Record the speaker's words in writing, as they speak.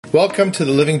Welcome to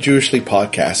the Living Jewishly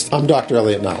podcast. I'm Dr.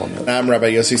 Elliot Nalaman. I'm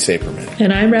Rabbi Yossi Saperman.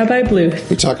 And I'm Rabbi Bluth.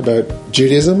 We talk about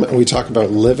Judaism, and we talk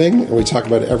about living, and we talk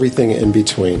about everything in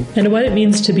between. And what it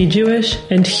means to be Jewish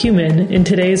and human in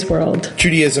today's world.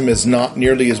 Judaism is not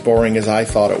nearly as boring as I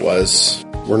thought it was.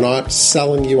 We're not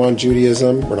selling you on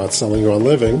Judaism. We're not selling you on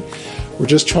living. We're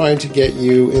just trying to get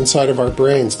you inside of our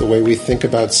brains, the way we think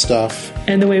about stuff.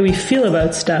 And the way we feel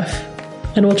about stuff.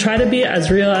 And we'll try to be as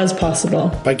real as possible.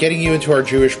 By getting you into our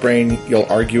Jewish brain, you'll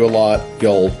argue a lot,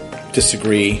 you'll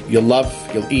disagree, you'll love,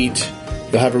 you'll eat,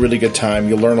 you'll have a really good time,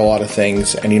 you'll learn a lot of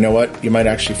things, and you know what? You might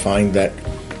actually find that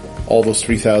all those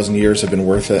 3,000 years have been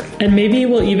worth it. And maybe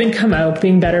we'll even come out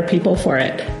being better people for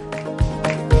it.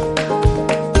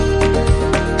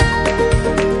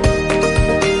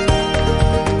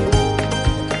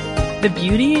 The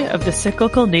beauty of the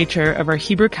cyclical nature of our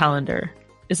Hebrew calendar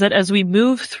is that as we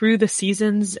move through the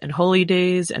seasons and holy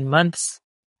days and months,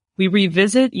 we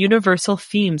revisit universal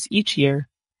themes each year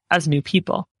as new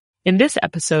people. In this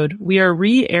episode, we are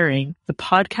re-airing the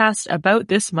podcast about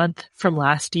this month from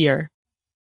last year.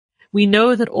 We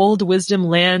know that old wisdom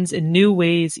lands in new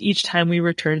ways each time we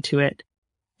return to it,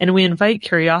 and we invite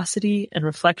curiosity and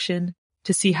reflection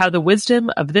to see how the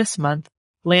wisdom of this month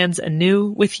lands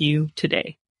anew with you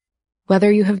today.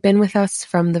 Whether you have been with us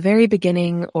from the very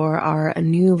beginning or are a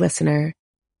new listener,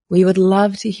 we would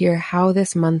love to hear how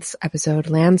this month's episode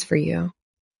lands for you.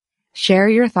 Share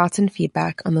your thoughts and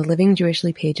feedback on the Living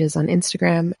Jewishly pages on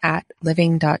Instagram at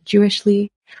living.jewishly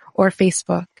or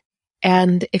Facebook.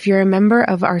 And if you're a member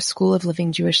of our School of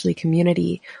Living Jewishly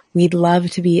community, we'd love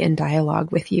to be in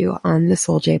dialogue with you on the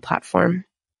SoulJ platform.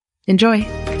 Enjoy!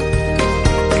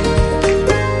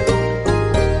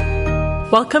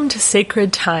 Welcome to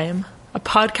Sacred Time, a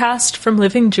podcast from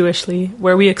Living Jewishly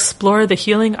where we explore the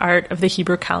healing art of the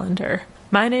Hebrew calendar.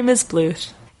 My name is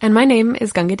Bluth. And my name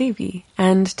is Ganga Devi,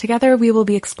 and together we will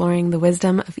be exploring the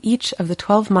wisdom of each of the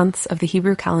 12 months of the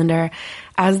Hebrew calendar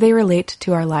as they relate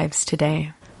to our lives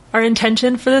today. Our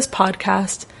intention for this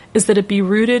podcast is that it be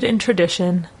rooted in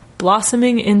tradition,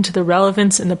 blossoming into the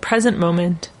relevance in the present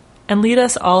moment, and lead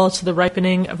us all to the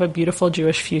ripening of a beautiful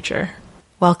Jewish future.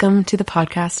 Welcome to the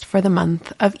podcast for the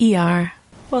month of Iyar.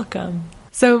 Welcome.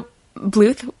 So,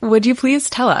 Bluth, would you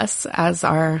please tell us, as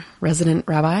our resident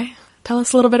rabbi, tell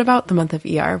us a little bit about the month of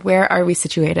Iyar. Where are we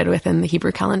situated within the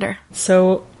Hebrew calendar?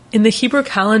 So, in the Hebrew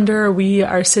calendar, we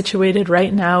are situated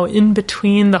right now in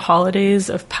between the holidays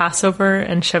of Passover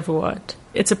and Shavuot.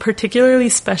 It's a particularly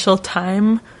special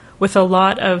time with a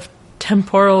lot of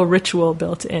temporal ritual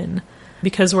built in,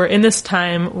 because we're in this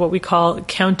time what we call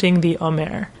counting the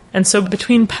Omer. And so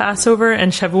between Passover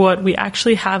and Shavuot, we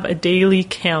actually have a daily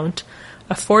count,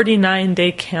 a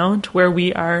 49-day count, where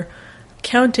we are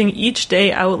counting each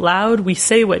day out loud. We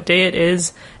say what day it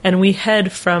is, and we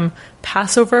head from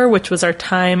Passover, which was our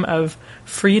time of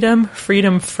freedom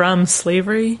from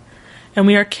slavery, and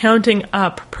we are counting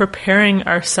up, preparing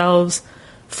ourselves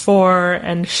for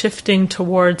and shifting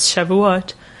towards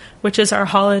Shavuot, which is our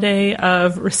holiday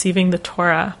of receiving the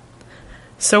Torah.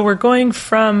 So we're going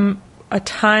from a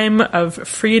time of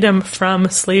freedom from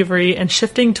slavery and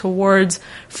shifting towards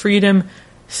freedom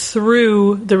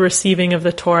through the receiving of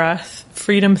the Torah,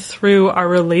 freedom through our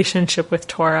relationship with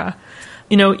Torah.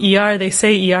 You know, Iyar, they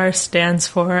say Iyar stands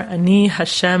for Ani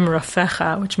Hashem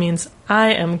Rafecha, which means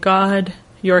I am God,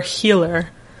 your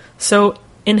healer. So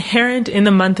inherent in the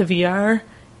month of Iyar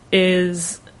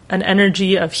is an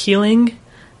energy of healing,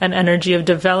 an energy of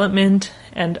development,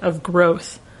 and of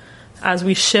growth. As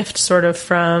we shift sort of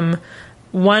from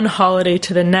one holiday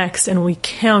to the next and we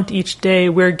count each day,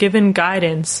 we're given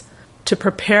guidance to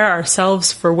prepare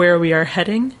ourselves for where we are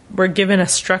heading. We're given a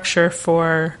structure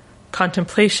for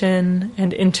contemplation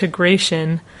and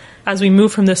integration as we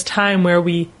move from this time where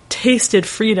we tasted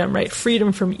freedom, right?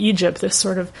 Freedom from Egypt, this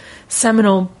sort of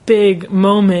seminal big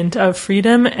moment of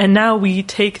freedom. And now we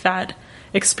take that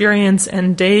experience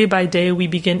and day by day we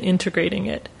begin integrating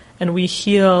it. And we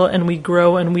heal and we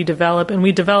grow and we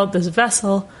develop this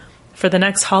vessel for the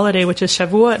next holiday, which is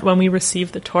Shavuot, when we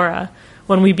receive the Torah,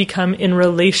 when we become in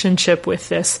relationship with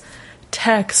this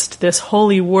text, this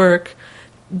holy work,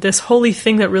 this holy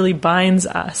thing that really binds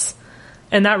us.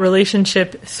 And that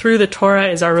relationship through the Torah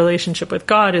is our relationship with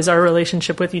God, is our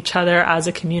relationship with each other as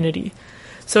a community.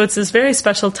 So it's this very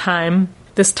special time,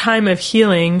 this time of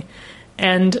healing.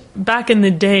 And back in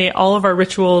the day, all of our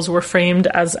rituals were framed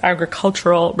as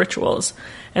agricultural rituals.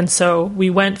 And so we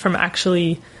went from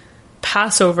actually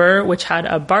Passover, which had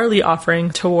a barley offering,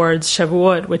 towards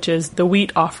Shavuot, which is the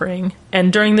wheat offering.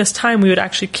 And during this time, we would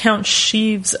actually count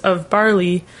sheaves of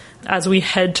barley as we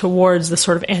head towards the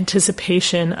sort of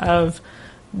anticipation of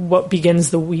what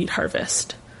begins the wheat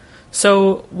harvest.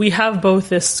 So we have both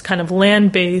this kind of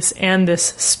land base and this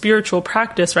spiritual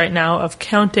practice right now of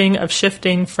counting, of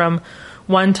shifting from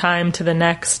one time to the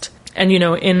next. And,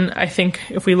 I think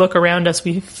if we look around us,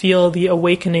 we feel the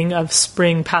awakening of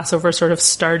spring. Passover sort of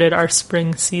started our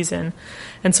spring season.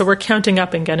 And so we're counting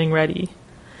up and getting ready.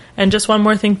 And just one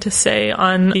more thing to say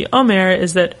on the Omer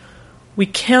is that we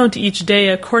count each day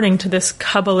according to this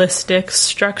Kabbalistic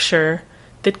structure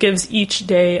that gives each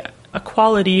day a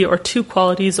quality or two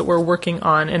qualities that we're working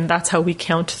on, and that's how we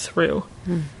count through.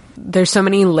 There's so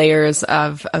many layers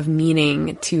of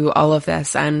meaning to all of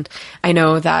this, and I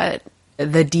know that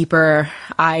the deeper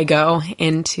I go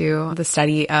into the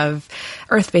study of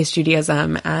earth-based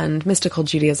Judaism and mystical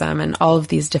Judaism and all of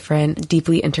these different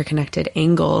deeply interconnected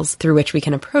angles through which we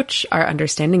can approach our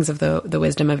understandings of the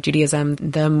wisdom of Judaism,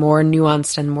 the more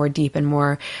nuanced and more deep and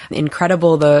more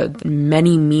incredible the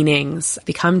many meanings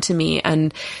become to me.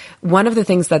 And one of the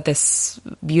things that this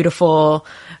beautiful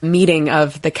meeting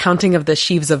of the counting of the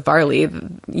sheaves of barley,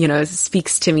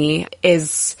 speaks to me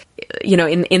is,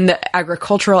 in the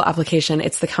agricultural application,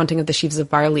 it's the counting of the sheaves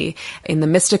of barley. In the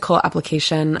mystical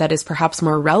application that is perhaps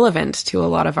more relevant to a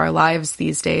lot of our lives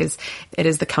these days, it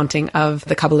is the counting of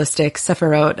the Kabbalistic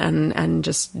Sephirot and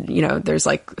just, there's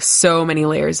like so many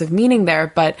layers of meaning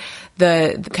there. But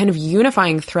the kind of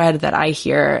unifying thread that I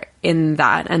hear in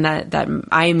that and that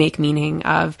I make meaning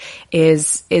of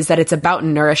is that it's about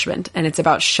nourishment, and it's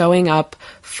about showing up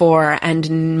for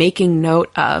and making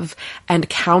note of and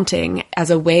counting as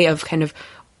a way of kind of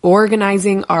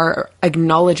organizing our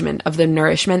acknowledgement of the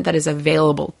nourishment that is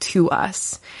available to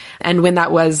us. And when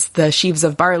that was the sheaves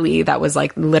of barley, that was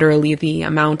like literally the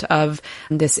amount of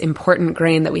this important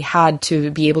grain that we had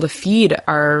to be able to feed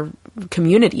our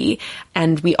community.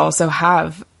 And we also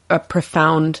have a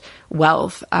profound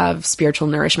wealth of spiritual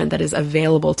nourishment that is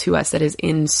available to us, that is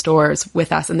in stores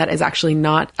with us, and that is actually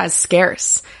not as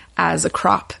scarce as a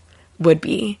crop would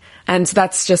be. And so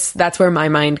that's where my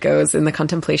mind goes in the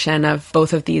contemplation of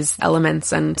both of these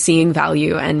elements and seeing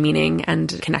value and meaning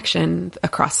and connection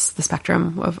across the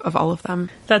spectrum of all of them.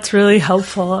 That's really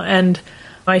helpful. And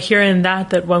I hear in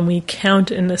that when we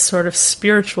count in this sort of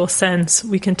spiritual sense,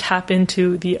 we can tap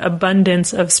into the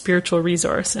abundance of spiritual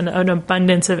resource and an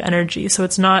abundance of energy. So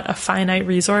it's not a finite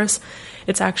resource.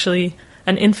 It's actually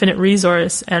an infinite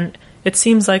resource. And it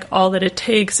seems like all that it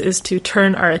takes is to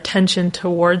turn our attention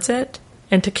towards it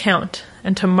and to count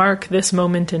and to mark this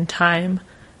moment in time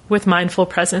with mindful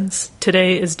presence.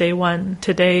 Today is day 1.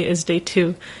 Today is day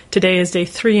 2. Today is day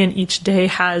 3. And each day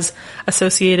has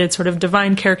associated sort of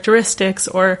divine characteristics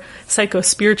or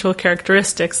psycho-spiritual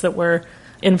characteristics that we're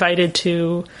invited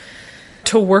to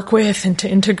work with and to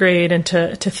integrate and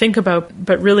to think about.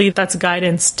 But really, that's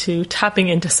guidance to tapping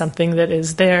into something that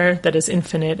is there, that is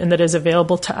infinite, and that is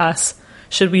available to us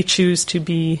should we choose to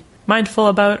be mindful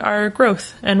about our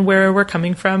growth and where we're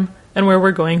coming from and where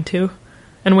we're going to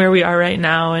and where we are right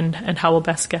now and how we'll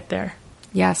best get there.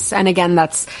 Yes. And again,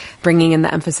 that's bringing in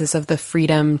the emphasis of the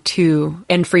freedom to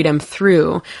and freedom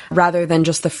through rather than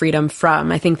just the freedom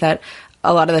from. I think that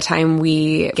a lot of the time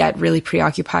we get really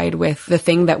preoccupied with the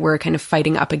thing that we're kind of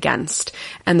fighting up against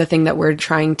and the thing that we're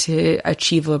trying to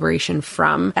achieve liberation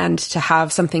from, and to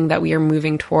have something that we are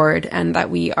moving toward and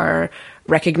that we are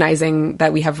recognizing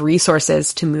that we have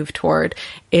resources to move toward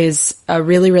is a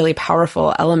really, really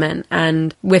powerful element.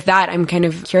 And with that, I'm kind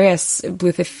of curious,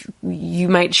 Bluth, if you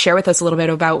might share with us a little bit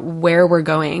about where we're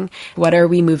going. What are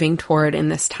we moving toward in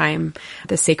this time,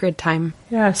 this sacred time?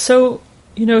 Yeah, so,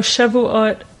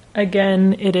 Shavuot,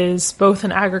 again, it is both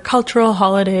an agricultural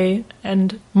holiday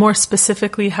and more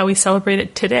specifically how we celebrate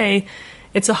it today.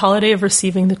 It's a holiday of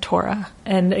receiving the Torah.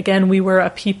 And again, we were a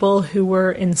people who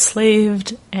were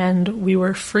enslaved and we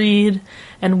were freed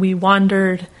and we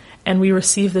wandered and we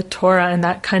received the Torah, and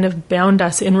that kind of bound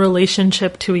us in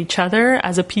relationship to each other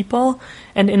as a people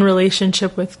and in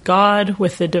relationship with God,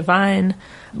 with the divine,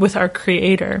 with our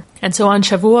Creator. And so on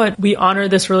Shavuot, we honor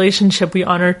this relationship. We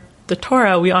honor the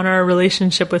Torah, we honor our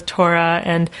relationship with Torah,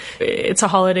 and it's a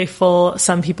holiday full.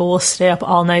 Some people will stay up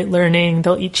all night learning,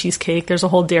 they'll eat cheesecake, there's a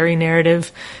whole dairy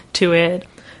narrative to it.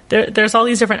 There's all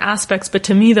these different aspects, but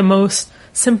to me the most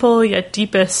simple yet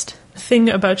deepest thing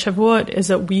about Shavuot is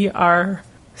that we are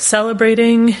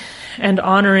celebrating and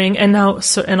honoring, and I'll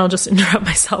just interrupt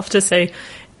myself to say,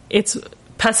 it's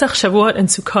Pesach, Shavuot, and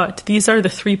Sukkot. These are the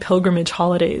 3 pilgrimage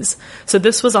holidays. So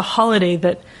this was a holiday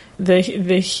that the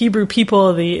Hebrew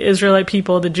people, the Israelite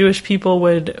people, the Jewish people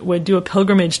would do a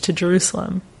pilgrimage to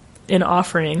Jerusalem in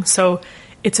offering. So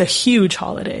it's a huge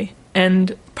holiday.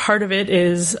 And part of it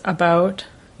is about,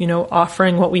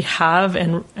 offering what we have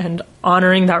and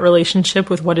honoring that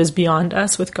relationship with what is beyond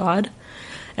us, with God.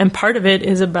 And part of it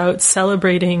is about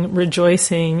celebrating,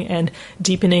 rejoicing, and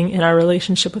deepening in our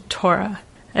relationship with Torah.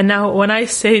 And now when I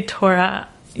say Torah,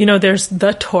 there's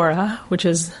the Torah, which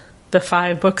is the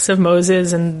 5 books of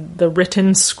Moses and the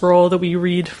written scroll that we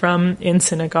read from in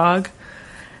synagogue.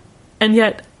 And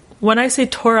yet, when I say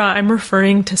Torah, I'm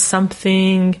referring to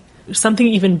something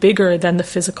even bigger than the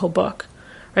physical book,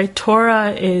 right?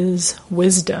 Torah is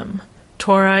wisdom.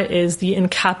 Torah is the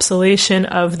encapsulation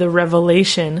of the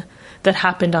revelation that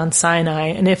happened on Sinai.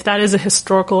 And if that is a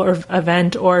historical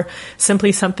event or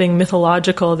simply something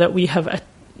mythological that we have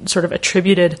sort of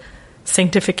attributed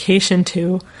sanctification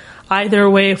to, either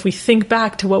way, if we think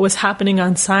back to what was happening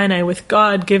on Sinai with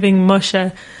God giving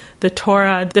Moshe the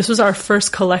Torah, this was our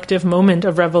first collective moment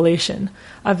of revelation,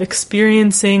 of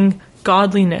experiencing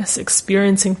godliness,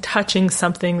 experiencing, touching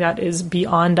something that is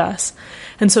beyond us.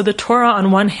 And so the Torah on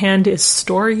one hand is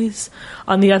stories,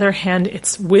 on the other hand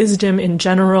it's wisdom in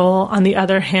general, on the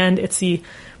other hand it's the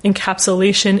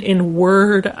encapsulation in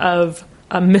word of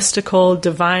a mystical,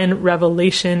 divine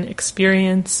revelation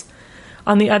experience.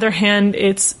 On the other hand,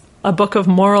 it's a book of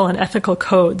moral and ethical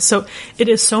codes. So it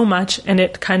is so much, and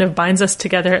it kind of binds us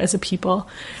together as a people.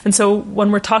 And so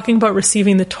when we're talking about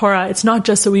receiving the Torah, it's not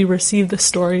just that we receive the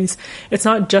stories. It's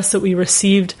not just that we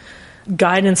received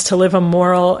guidance to live a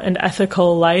moral and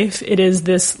ethical life. It is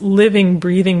this living,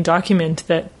 breathing document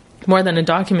that, more than a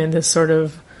document, this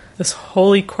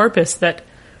holy corpus that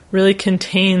really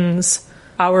contains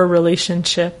our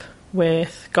relationship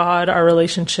with God, our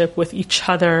relationship with each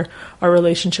other, our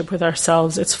relationship with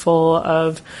ourselves. It's full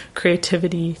of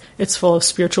creativity. It's full of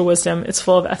spiritual wisdom. It's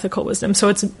full of ethical wisdom.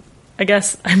 So I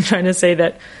guess I'm trying to say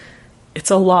that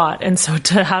it's a lot. And so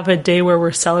to have a day where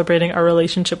we're celebrating our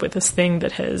relationship with this thing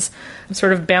that has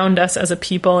sort of bound us as a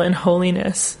people in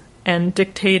holiness and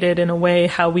dictated in a way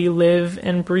how we live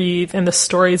and breathe and the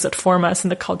stories that form us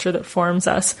and the culture that forms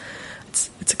us,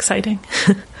 it's exciting.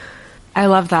 I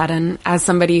love that. And as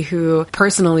somebody who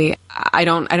personally, I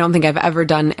don't think I've ever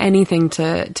done anything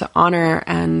to honor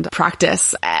and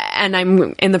practice. And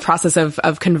I'm in the process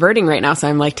of converting right now. So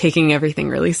I'm like taking everything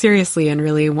really seriously and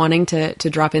really wanting to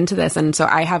drop into this. And so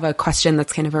I have a question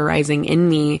that's kind of arising in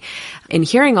me in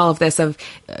hearing all of this, of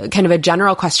kind of a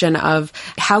general question of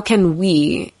how can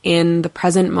we in the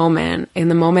present moment, in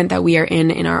the moment that we are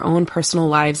in our own personal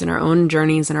lives, in our own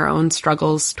journeys, in our own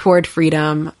struggles toward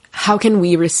freedom, how can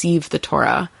we receive the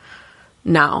Torah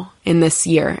now, in this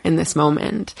year, in this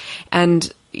moment?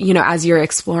 And, as you're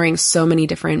exploring so many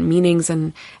different meanings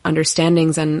and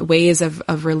understandings and ways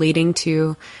of relating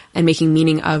to and making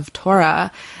meaning of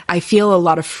Torah, I feel a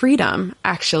lot of freedom,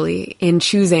 actually, in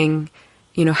choosing,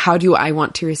 how do I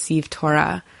want to receive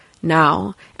Torah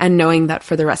now, and knowing that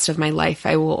for the rest of my life,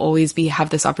 I will always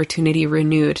have this opportunity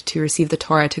renewed to receive the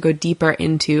Torah, to go deeper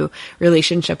into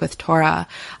relationship with Torah.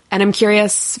 And I'm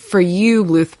curious for you,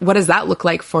 Bluth, what does that look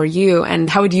like for you? And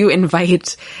how would you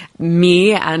invite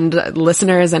me and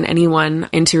listeners and anyone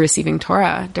into receiving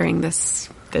Torah during this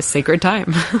sacred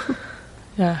time?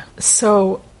 Yeah.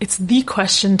 So it's the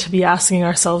question to be asking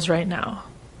ourselves right now.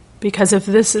 Because if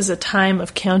this is a time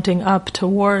of counting up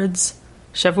towards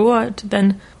Shavuot,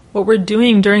 then what we're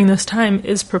doing during this time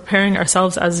is preparing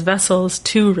ourselves as vessels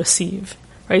to receive,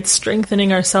 right?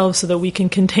 Strengthening ourselves so that we can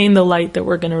contain the light that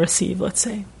we're going to receive, let's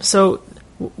say. So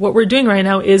what we're doing right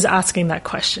now is asking that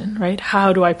question, right?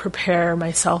 How do I prepare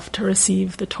myself to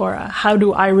receive the Torah? How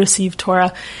do I receive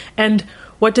Torah? And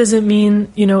what does it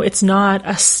mean? It's not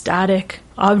a static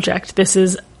object. This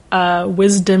is a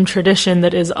wisdom tradition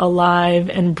that is alive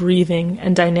and breathing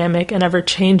and dynamic and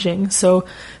ever-changing. So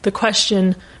the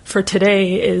question for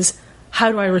today is,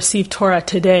 how do I receive Torah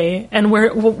today? And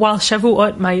while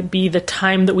Shavuot might be the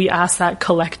time that we ask that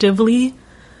collectively,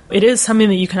 it is something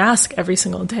that you can ask every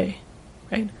single day,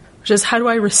 right? Which is, how do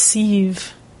I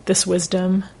receive this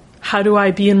wisdom? How do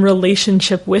I be in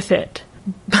relationship with it?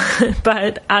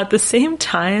 But at the same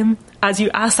time, as you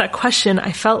ask that question,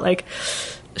 I felt like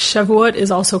Shavuot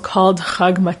is also called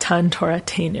Chag Matan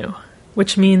Toratenu,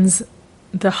 which means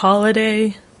the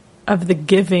holiday of the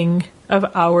giving of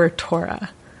our Torah.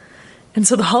 And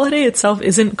so the holiday itself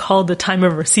isn't called the time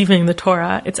of receiving the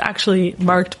Torah. It's actually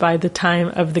marked by the time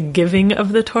of the giving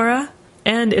of the Torah.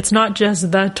 And it's not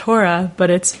just the Torah, but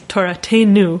it's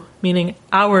Toratenu, meaning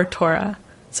our Torah.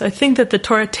 So I think that the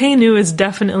Toratenu is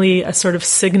definitely a sort of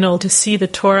signal to see the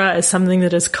Torah as something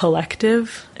that is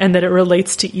collective and that it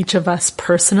relates to each of us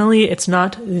personally. It's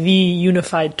not the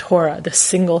unified Torah, the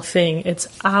single thing. It's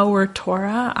our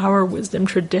Torah, our wisdom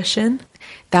tradition.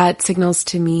 That signals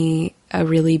to me a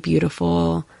really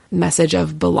beautiful message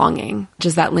of belonging,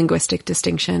 just that linguistic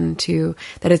distinction to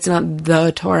that it's not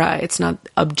the Torah, it's not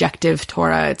objective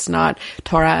Torah, it's not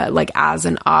Torah like as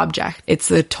an object. It's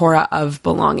the Torah of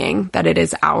belonging, that it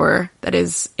is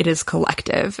it is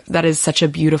collective. That is such a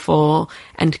beautiful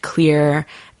and clear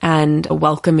and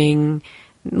welcoming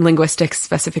linguistic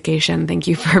specification. Thank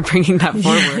you for bringing that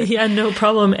forward. Yeah, no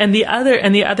problem. And the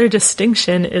other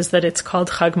distinction is that it's called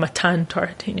Chag Matan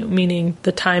Toratenu, meaning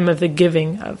the time of the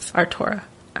giving of our Torah.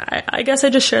 I guess I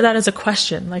just share that as a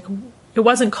question. Like, it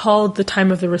wasn't called the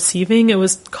time of the receiving, it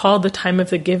was called the time of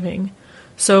the giving.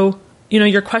 So,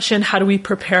 your question, how do we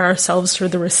prepare ourselves for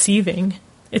the receiving?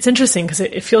 It's interesting because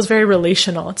it feels very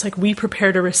relational. It's like we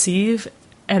prepare to receive,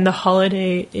 and the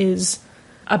holiday is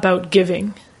about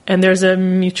giving. And there's a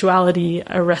mutuality,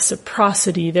 a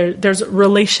reciprocity, there's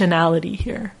relationality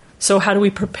here. So how do we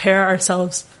prepare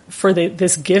ourselves for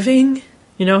this giving?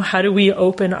 How do we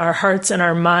open our hearts and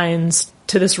our minds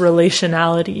to this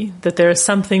relationality, that there is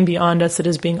something beyond us that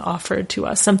is being offered to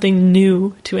us, something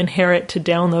new to inherit, to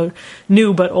download,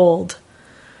 new but old.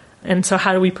 And so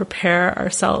how do we prepare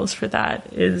ourselves for that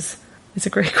is a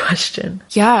great question.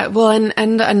 Yeah, well, and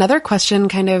another question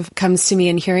kind of comes to me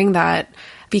in hearing that,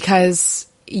 because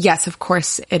yes, of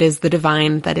course, it is the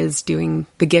divine that is doing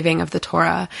the giving of the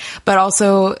Torah. But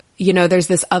also, there's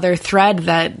this other thread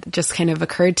that just kind of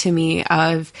occurred to me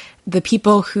of the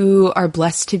people who are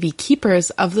blessed to be keepers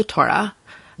of the Torah.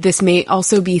 This may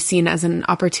also be seen as an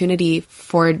opportunity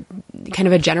for kind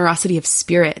of a generosity of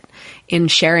spirit in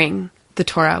sharing the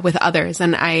Torah with others.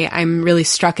 And I'm really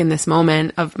struck in this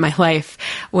moment of my life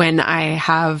when I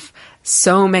have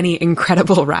so many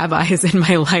incredible rabbis in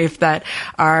my life that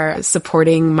are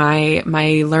supporting my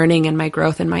learning and my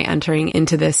growth and my entering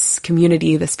into this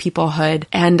community, this peoplehood.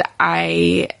 And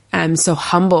I am so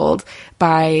humbled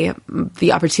by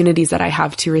the opportunities that I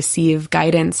have to receive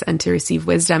guidance and to receive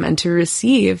wisdom and to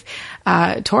receive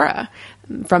Torah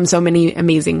from so many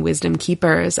amazing wisdom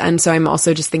keepers. And so I'm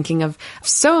also just thinking of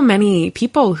so many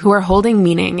people who are holding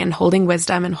meaning and holding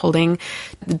wisdom and holding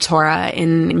the Torah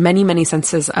in many, many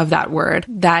senses of that word,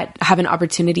 that have an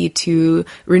opportunity to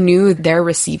renew their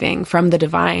receiving from the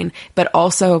divine, but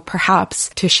also perhaps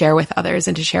to share with others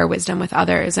and to share wisdom with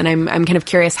others. And I'm kind of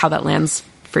curious how that lands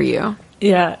for you.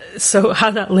 Yeah. So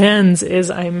how that lands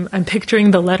is I'm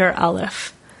picturing the letter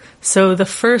Aleph. So the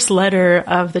first letter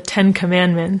of the 10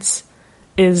 Commandments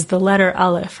is the letter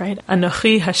Aleph, right?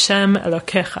 Anochi Hashem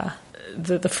Elokecha.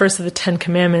 The first of the 10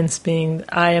 Commandments being,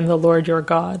 I am the Lord your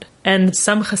God. And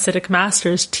some Hasidic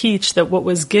masters teach that what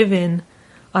was given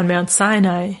on Mount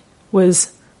Sinai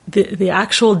was the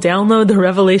actual download, the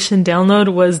revelation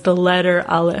download was the letter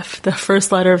Aleph, the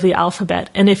first letter of the alphabet.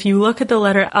 And if you look at the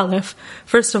letter Aleph,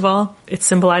 first of all, it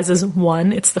symbolizes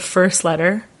one. It's the first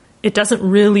letter. It doesn't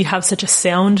really have such a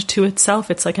sound to itself.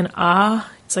 It's like an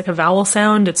ah. It's like a vowel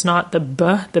sound. It's not the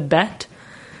b, the bet.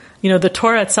 The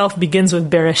Torah itself begins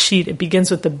with Bereshit. It begins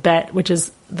with the bet, which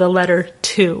is the letter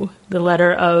 2, the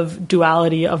letter of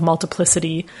duality, of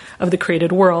multiplicity, of the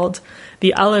created world.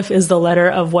 The Aleph is the letter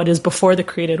of what is before the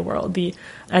created world. The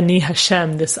Ani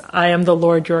Hashem, this I am the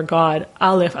Lord your God.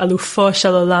 Aleph, Alufo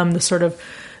Shel Olam, the sort of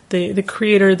the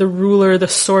creator, the ruler, the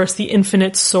source, the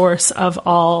infinite source of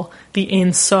all, the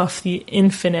Ein Sof, the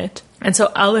infinite. And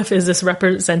so Aleph is this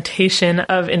representation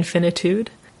of infinitude.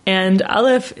 And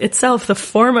Aleph itself, the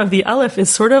form of the Aleph is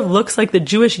sort of looks like the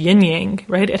Jewish yin-yang,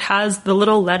 right? It has, the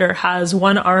little letter has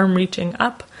one arm reaching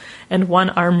up and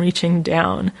one arm reaching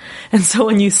down. And so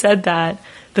when you said that,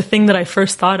 the thing that I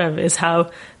first thought of is how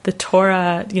the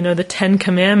Torah, the 10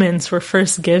 Commandments were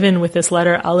first given with this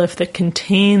letter Aleph that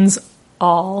contains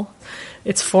all.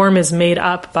 Its form is made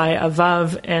up by a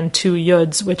Vav and 2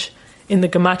 Yuds, which in the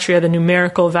Gematria, the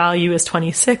numerical value is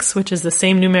 26, which is the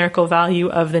same numerical value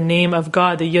of the name of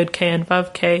God, the Yud K and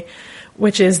Vav K,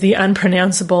 which is the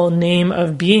unpronounceable name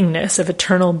of beingness, of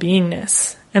eternal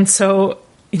beingness. And so,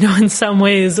 in some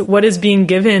ways, what is being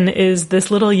given is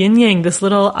this little yin-yang, this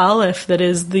little Aleph that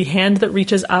is the hand that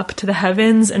reaches up to the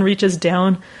heavens and reaches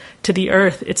down to the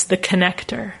earth. It's the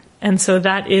connector. And so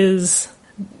that is...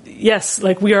 Yes,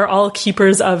 like we are all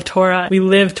keepers of Torah. We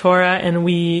live Torah and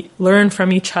we learn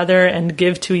from each other and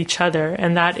give to each other.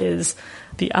 And that is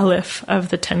the Aleph of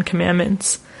the 10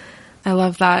 Commandments. I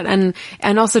love that.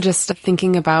 And also just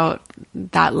thinking about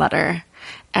that letter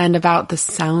and about the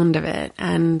sound of it.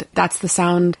 And that's the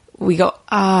sound we go,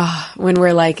 when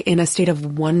we're like in a state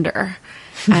of wonder.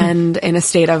 and in a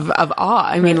state of awe.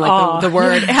 I mean, like the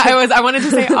word, I wanted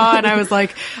to say awe, and I was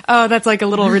like, oh, that's like a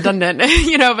little redundant,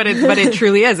 but it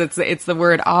truly is. It's the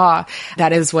word awe.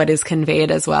 That is what is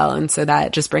conveyed as well. And so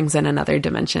that just brings in another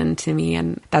dimension to me.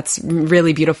 And that's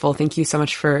really beautiful. Thank you so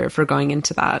much for going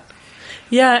into that.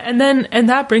 Yeah. And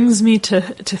that brings me to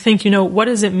think, what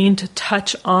does it mean to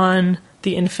touch on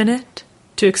the infinite,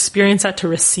 to experience that, to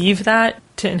receive that,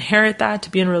 to inherit that, to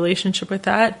be in relationship with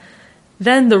that?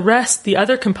 Then the rest, the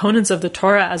other components of the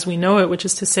Torah as we know it, which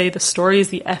is to say the stories,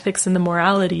 the ethics, and the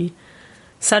morality,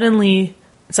 suddenly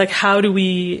it's like, how do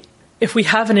we, if we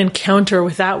have an encounter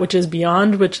with that which is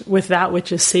beyond, with that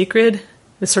which is sacred,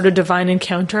 this sort of divine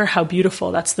encounter, how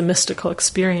beautiful, that's the mystical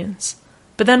experience.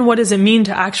 But then what does it mean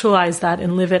to actualize that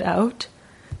and live it out?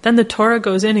 Then the Torah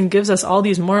goes in and gives us all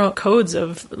these moral codes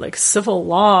of like civil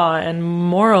law and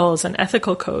morals and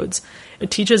ethical codes.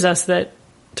 It teaches us that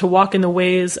to walk in the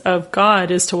ways of God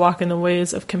is to walk in the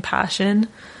ways of compassion,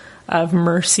 of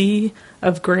mercy,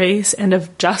 of grace, and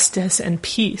of justice and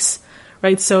peace,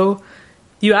 right? So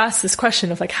you ask this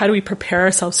question of like, how do we prepare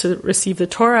ourselves to receive the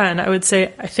Torah? And I would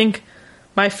say, I think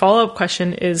my follow-up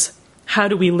question is, how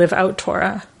do we live out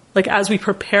Torah? Like, as we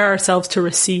prepare ourselves to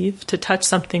receive, to touch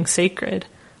something sacred,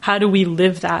 how do we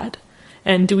live that?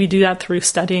 And do we do that through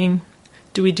studying?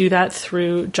 Do we do that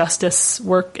through justice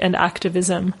work and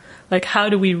activism? Like, how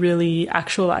do we really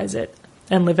actualize it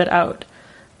and live it out?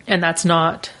 And that's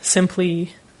not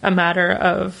simply a matter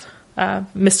of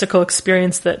mystical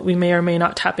experience that we may or may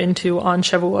not tap into on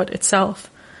Shavuot itself,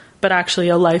 but actually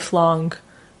a lifelong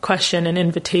question and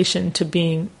invitation to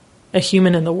being a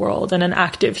human in the world and an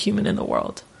active human in the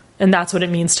world. And that's what it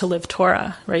means to live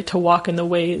Torah, right? To walk in the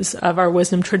ways of our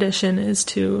wisdom tradition is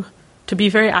to be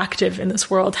very active in this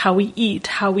world, how we eat,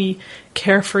 how we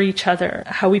care for each other,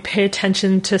 how we pay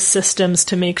attention to systems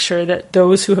to make sure that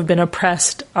those who have been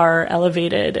oppressed are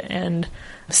elevated and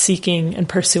seeking and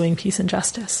pursuing peace and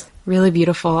justice. Really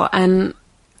beautiful. And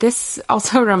this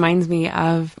also reminds me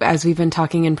of, as we've been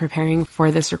talking and preparing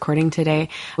for this recording today,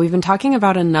 we've been talking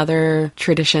about another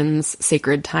tradition's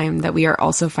sacred time that we are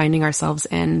also finding ourselves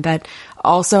in that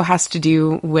also has to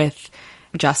do with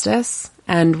justice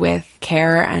and with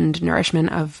care and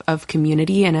nourishment of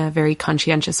community in a very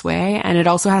conscientious way. And it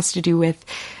also has to do with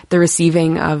the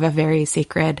receiving of a very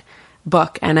sacred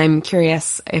book. And I'm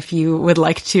curious if you would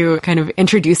like to kind of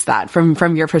introduce that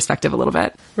from your perspective a little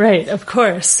bit. Right, of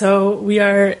course. So we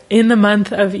are in the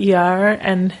month of Iyar,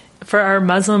 and for our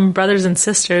Muslim brothers and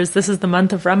sisters, this is the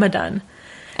month of Ramadan.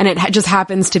 And it just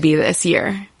happens to be this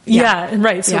year. Yeah,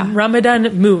 right. So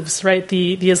Ramadan moves, right?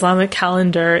 The Islamic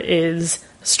calendar is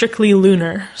strictly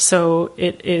lunar, so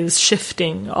it is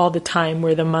shifting all the time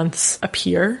where the months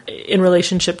appear in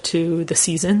relationship to the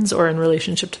seasons or in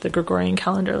relationship to the Gregorian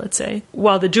calendar, let's say.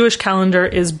 While the Jewish calendar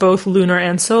is both lunar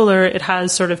and solar, it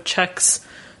has sort of checks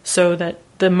so that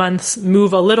the months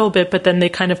move a little bit, but then they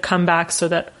kind of come back so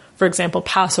that, for example,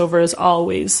 Passover is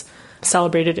always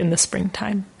celebrated in the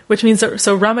springtime. Which means that,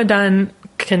 so Ramadan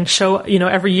can show,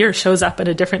 every year shows up at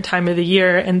a different time of the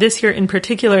year. And this year in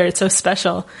particular, it's so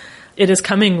special. It is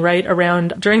coming right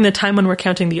around during the time when we're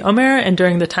counting the Omer and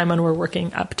during the time when we're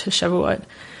working up to Shavuot,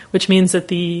 which means that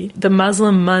the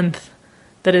Muslim month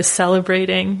that is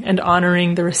celebrating and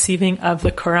honoring the receiving of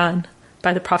the Quran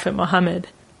by the Prophet Muhammad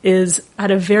is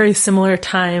at a very similar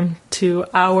time to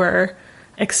our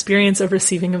experience of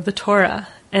receiving of the Torah.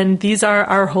 And these are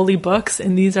our holy books,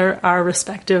 and these are our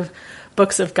respective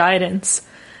books of guidance.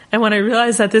 And when I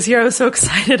realized that this year, I was so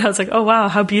excited. I was like, oh, wow,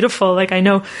 how beautiful. Like, I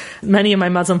know many of my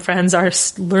Muslim friends are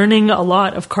learning a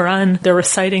lot of Quran. They're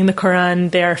reciting the Quran.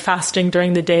 They're fasting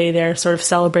during the day. They're sort of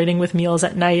celebrating with meals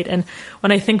at night. And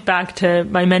when I think back to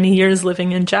my many years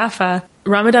living in Jaffa,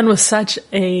 Ramadan was such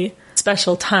a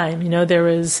special time. There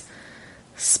was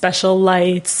special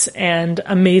lights and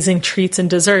amazing treats and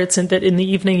desserts, and that in the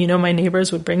evening, my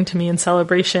neighbors would bring to me in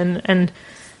celebration. And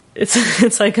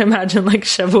it's like, imagine like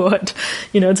Shavuot,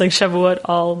 it's like Shavuot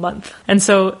all month. And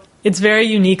so it's very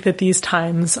unique that these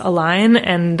times align.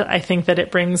 And I think that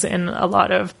it brings in a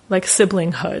lot of like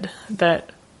siblinghood, that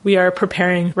we are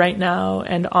preparing right now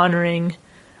and honoring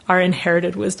our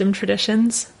inherited wisdom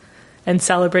traditions and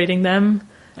celebrating them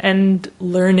and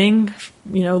learning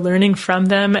from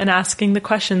them and asking the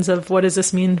questions of, what does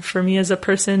this mean for me as a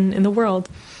person in the world?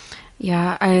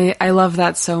 Yeah, I love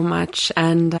that so much.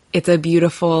 And it's a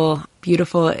beautiful,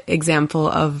 beautiful example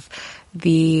of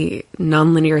the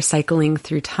nonlinear cycling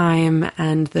through time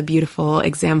and the beautiful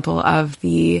example of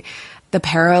the the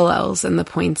parallels and the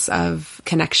points of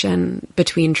connection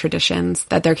between traditions,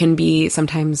 that there can be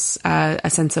sometimes a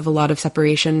sense of a lot of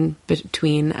separation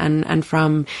between and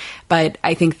from. But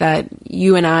I think that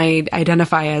you and I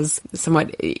identify as somewhat,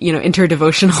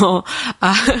 interdevotional.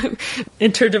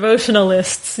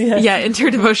 Interdevotionalists. Yes. Yeah,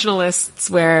 interdevotionalists,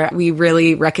 where we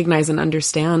really recognize and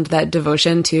understand that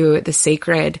devotion to the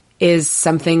sacred is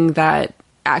something that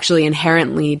actually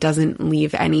inherently doesn't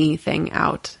leave anything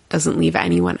out, doesn't leave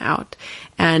anyone out,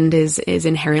 and is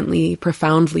inherently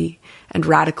profoundly and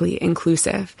radically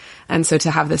inclusive. And so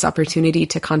to have this opportunity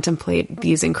to contemplate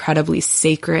these incredibly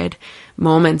sacred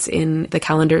moments in the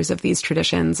calendars of these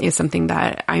traditions is something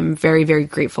that I'm very, very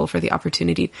grateful for the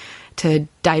opportunity to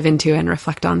dive into and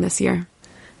reflect on this year.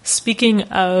 Speaking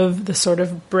of the sort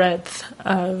of breadth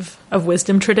of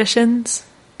wisdom traditions,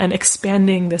 and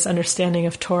expanding this understanding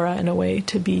of Torah in a way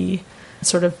to be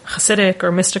sort of Hasidic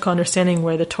or mystical understanding,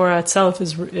 where the Torah itself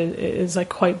is like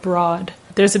quite broad.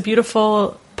 There's a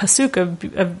beautiful pasuk,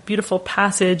 a beautiful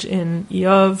passage in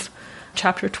Iyar,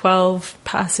 chapter 12,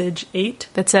 passage 8,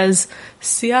 that says,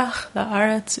 Siach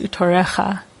la'aretz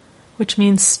utorecha, which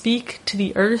means speak to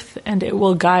the earth and it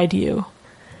will guide you.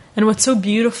 And what's so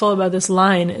beautiful about this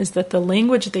line is that the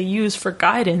language they use for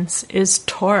guidance is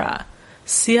Torah.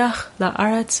 Siach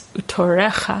la'aretz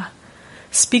utorecha.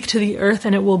 Speak to the earth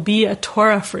and it will be a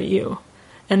Torah for you.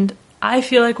 And I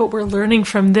feel like what we're learning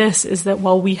from this is that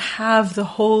while we have the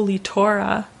holy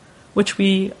Torah, which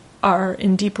we are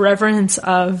in deep reverence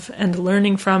of and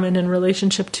learning from and in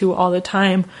relationship to all the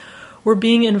time, we're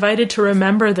being invited to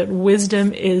remember that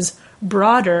wisdom is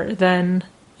broader than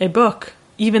a book,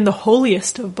 even the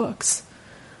holiest of books.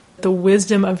 The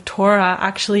wisdom of Torah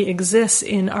actually exists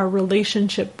in our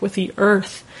relationship with the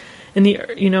earth, in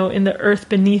the earth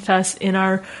beneath us, in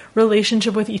our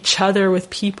relationship with each other,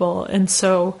 with people. And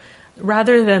so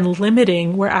rather than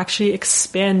limiting, we're actually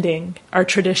expanding our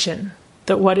tradition,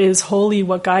 that what is holy,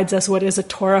 what guides us, what is a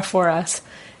Torah for us,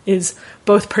 is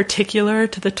both particular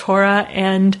to the Torah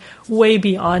and way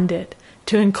beyond it,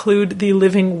 to include the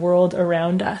living world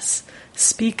around us.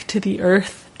 Speak to the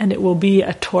earth and it will be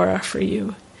a Torah for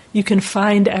you. You can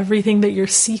find everything that you're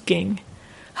seeking.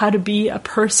 How to be a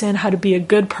person, how to be a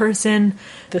good person,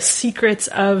 the secrets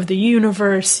of the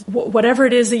universe, whatever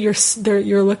it is that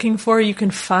you're looking for, you can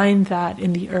find that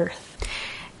in the earth.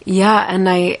 Yeah, and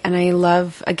I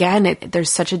love, again,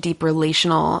 there's such a deep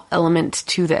relational element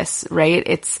to this, right?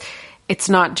 It's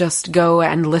not just go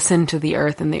and listen to the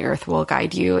earth and the earth will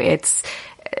guide you.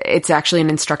 It's actually an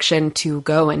instruction to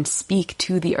go and speak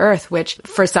to the earth, which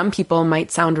for some people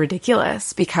might sound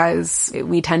ridiculous because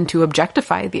we tend to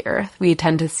objectify the earth. We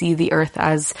tend to see the earth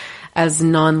as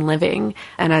non-living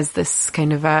and as this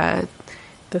kind of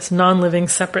this non-living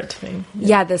separate thing.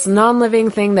 Yeah, this non-living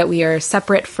thing that we are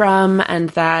separate from, and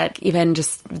that even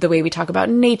just the way we talk about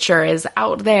nature is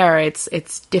out there.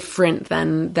 It's different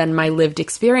than my lived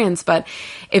experience. But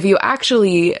if you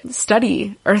actually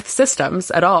study Earth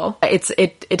systems at all,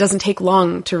 it doesn't take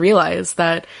long to realize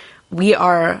that we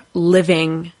are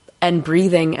living and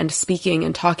breathing and speaking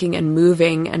and talking and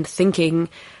moving and thinking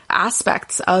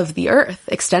aspects of the earth,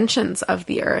 extensions of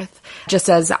the earth, just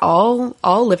as all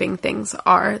living things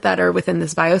are that are within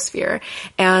this biosphere.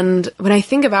 And when I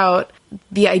think about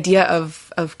the idea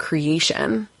of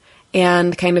creation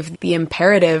and kind of the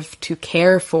imperative to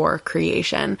care for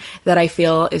creation that I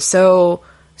feel is so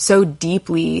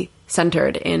deeply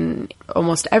centered in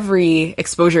almost every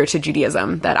exposure to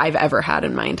Judaism that I've ever had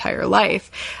in my entire life.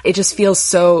 It just feels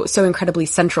so incredibly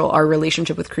central, our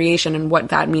relationship with creation. And what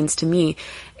that means to me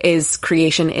is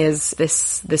creation is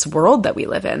this world that we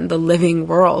live in, the living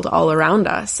world all around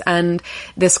us. And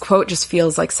this quote just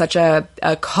feels like such a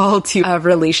call to a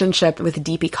relationship with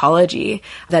deep ecology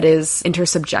that is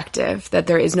intersubjective, that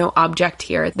there is no object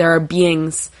here. There are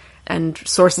beings and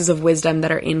sources of wisdom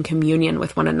that are in communion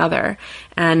with one another.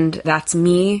 And that's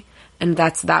me, and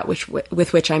that's that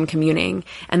with which I'm communing,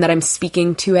 and that I'm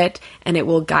speaking to it, and it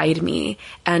will guide me.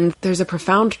 And there's a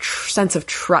profound sense of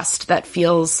trust that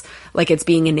feels like it's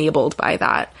being enabled by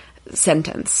that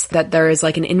sentence, that there is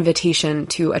like an invitation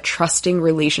to a trusting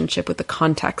relationship with the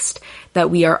context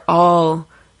that we are all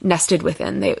nested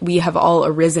within, that we have all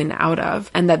arisen out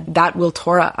of, and that will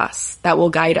Torah us, that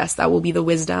will guide us, that will be the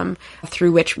wisdom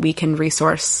through which we can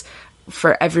resource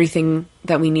for everything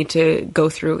that we need to go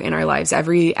through in our lives,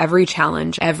 every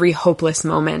challenge, every hopeless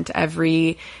moment,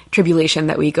 every tribulation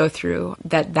that we go through,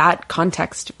 that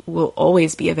context will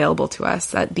always be available to us,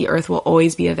 that the earth will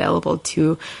always be available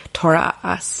to Torah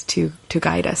us, to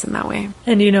guide us in that way.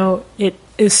 And it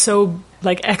is so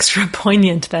extra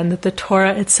poignant then that the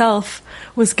Torah itself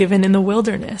was given in the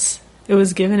wilderness. It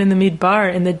was given in the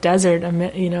Midbar, in the desert,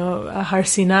 Har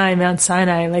Sinai, Mount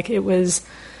Sinai. Like it was,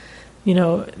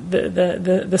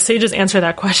 the sages answer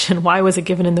that question. Why was it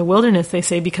given in the wilderness? They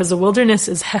say because the wilderness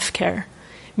is hefker,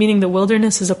 meaning the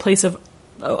wilderness is a place of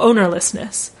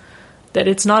ownerlessness, that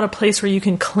it's not a place where you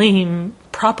can claim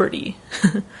property.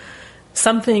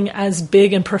 Something as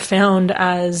big and profound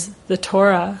as the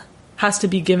Torah has to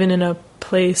be given in a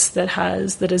place that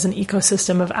is an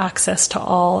ecosystem of access to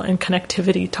all and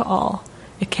connectivity to all.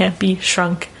 It can't be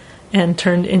shrunk and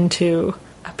turned into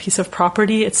a piece of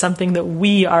property. It's something that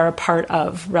we are a part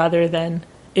of rather than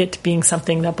it being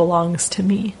something that belongs to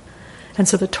me. And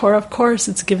so the Torah, of course,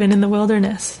 it's given in the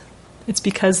wilderness. It's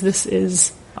because this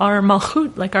is our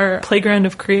malchut, like our playground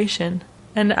of creation.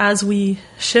 And as we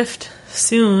shift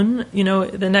soon,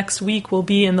 the next week will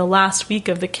be in the last week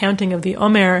of the counting of the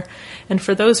Omer. And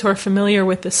for those who are familiar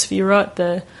with the Sfirot,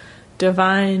 the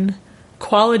divine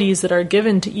qualities that are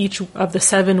given to each of the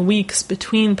 7 weeks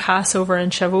between Passover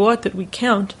and Shavuot that we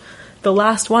count, the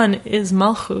last one is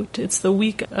Malchut. It's the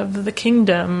week of the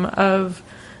kingdom, of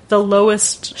the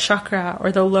lowest chakra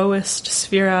or the lowest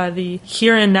sphera, the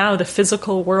here and now, the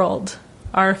physical world,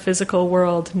 our physical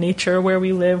world, nature, where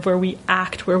we live, where we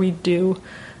act, where we do.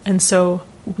 And so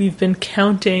we've been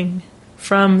counting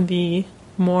from the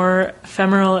more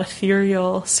ephemeral,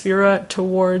 ethereal sphera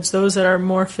towards those that are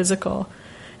more physical.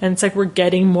 And it's like we're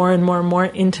getting more and more and more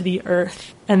into the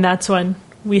earth. And that's when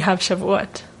we have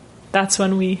Shavuot. That's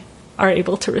when we are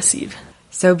able to receive.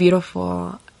 So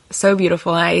beautiful. So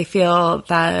beautiful. I feel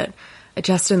that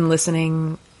just in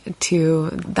listening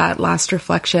to that last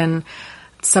reflection,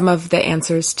 some of the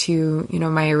answers to,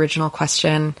 my original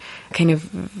question kind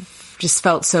of just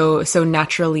felt so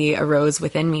naturally arose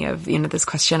within me of, this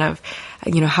question of,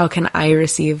 how can I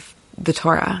receive the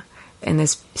Torah in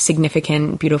this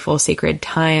significant, beautiful, sacred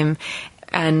time?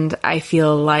 And I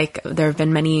feel like there have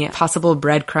been many possible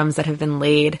breadcrumbs that have been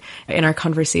laid in our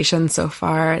conversation so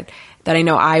far that I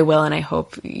know I will, and I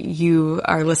hope you,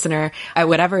 our listener, at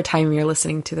whatever time you're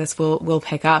listening to this, will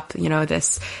pick up,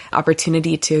 this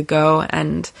opportunity to go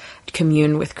and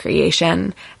commune with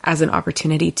creation as an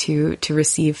opportunity to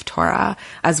receive Torah,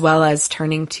 as well as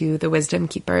turning to the wisdom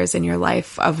keepers in your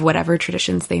life of whatever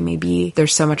traditions they may be.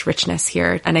 There's so much richness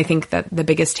here. And I think that the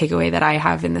biggest takeaway that I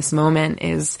have in this moment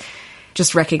is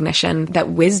just recognition that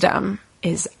wisdom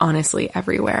is honestly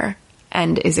everywhere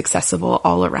and is accessible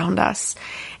all around us.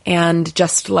 And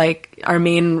just like our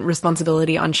main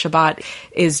responsibility on Shabbat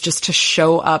is just to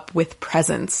show up with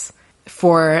presence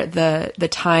for the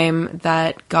time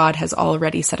that God has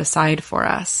already set aside for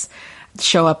us.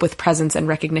 Show up with presence and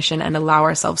recognition and allow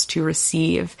ourselves to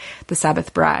receive the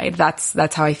Sabbath bride. That's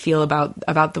how I feel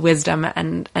about the wisdom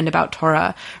and about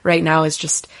Torah right now is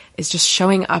just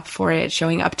showing up for it,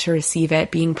 showing up to receive it,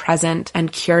 being present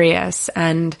and curious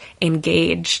and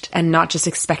engaged and not just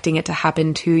expecting it to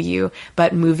happen to you,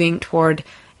 but moving toward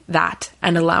that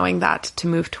and allowing that to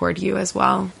move toward you as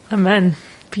well. Amen.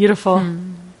 Beautiful.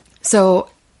 So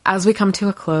as we come to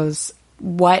a close,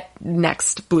 what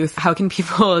next, Bluth? How can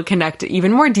people connect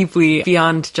even more deeply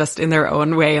beyond just in their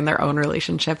own way, in their own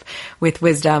relationship with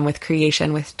wisdom, with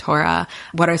creation, with Torah?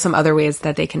 What are some other ways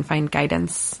that they can find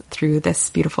guidance through this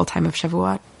beautiful time of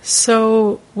Shavuot?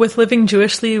 So with Living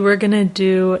Jewishly, we're going to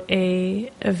do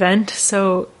a event.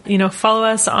 So, follow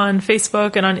us on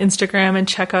Facebook and on Instagram and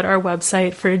check out our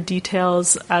website for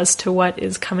details as to what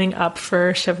is coming up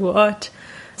for Shavuot.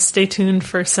 Stay tuned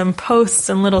for some posts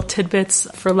and little tidbits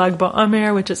for Lag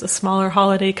BaOmer, which is a smaller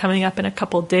holiday coming up in a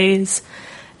couple days.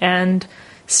 And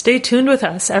stay tuned with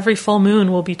us. Every full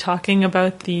moon, we'll be talking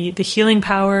about the healing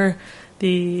power,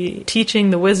 the teaching,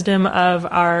 the wisdom of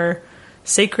our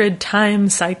sacred time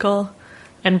cycle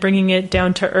and bringing it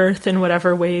down to earth in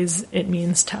whatever ways it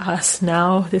means to us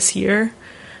now this year.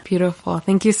 Beautiful.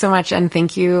 Thank you so much. And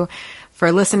thank you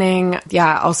for listening.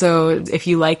 Yeah. Also, if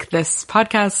you like this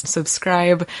podcast,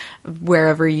 subscribe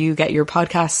wherever you get your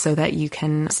podcasts so that you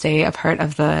can stay a part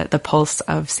of the pulse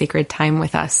of sacred time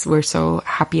with us. We're so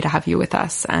happy to have you with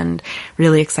us and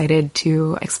really excited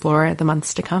to explore the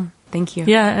months to come. Thank you.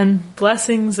 Yeah. And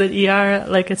blessings that Iyar,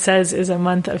 like it says, is a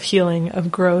month of healing,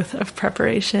 of growth, of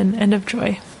preparation, and of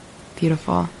joy.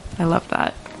 Beautiful. I love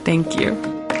that. Thank you.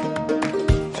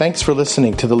 Thanks for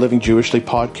listening to the Living Jewishly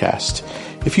podcast.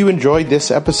 If you enjoyed this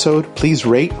episode, please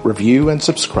rate, review, and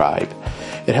subscribe.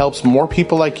 It helps more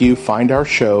people like you find our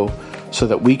show so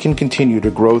that we can continue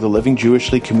to grow the Living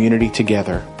Jewishly community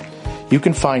together. You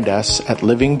can find us at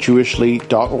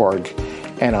livingjewishly.org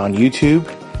and on YouTube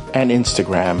and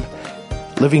Instagram.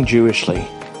 Living Jewishly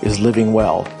is living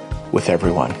well with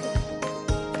everyone.